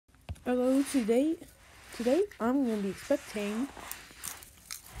Hello, today I'm going to be expecting,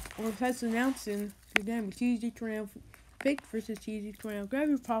 or has announcing, the game of Cheesy Tornado Fake versus Cheesy Tornado. Grab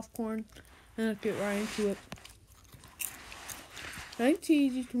your popcorn and let's get right into it. I think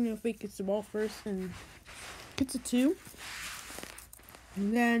Cheesy Tornado Fake gets the ball first and gets a 2.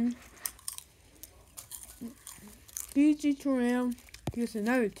 And then Cheesy Tornado gets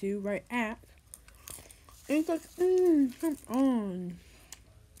another 2 right at. And it's like, come on.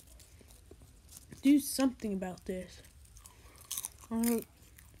 Do something about this. And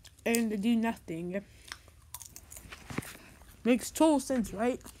to do nothing. Makes total sense,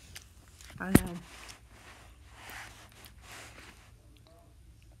 right? I know.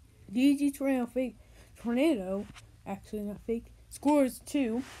 DG Tornado, actually not fake, scores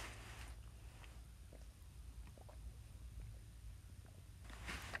 2.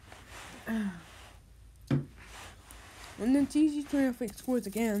 And then DG Tornado Fake scores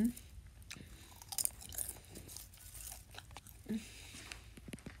again.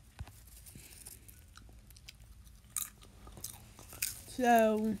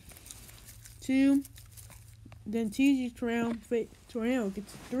 So, 2. Then TG Tornado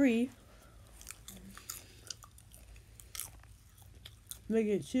gets 3. They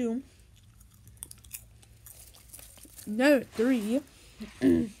get 2. Another 3.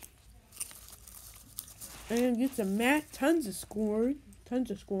 And gets a tons of scoring. Then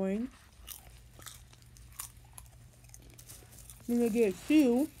they get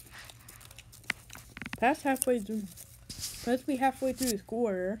 2. Must be halfway through the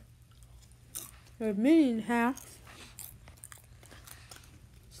quarter. A minute and a half.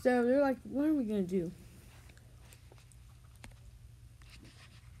 So they're like, what are we gonna do?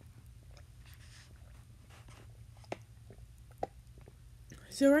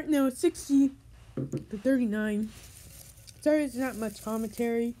 So right now it's 60-39. Sorry, it's not much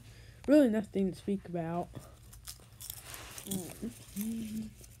commentary. Really nothing to speak about.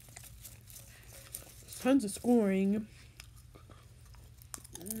 Tons of scoring.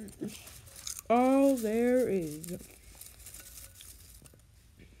 All there is.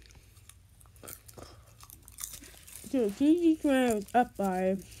 So TG Tornado is up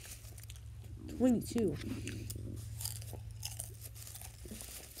by 22.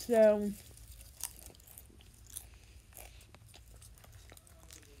 So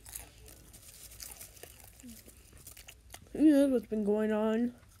who knows what's been going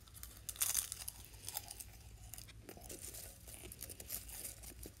on?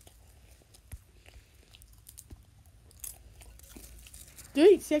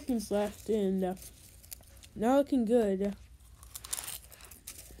 Eight seconds left, and not looking good.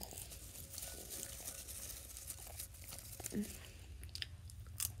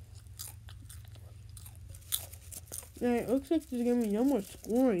 It looks like there's gonna be no more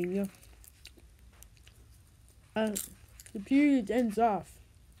scoring. The period ends off.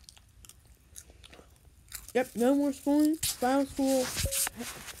 Yep, no more scoring. Final score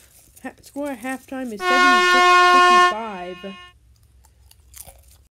at halftime is 76-55.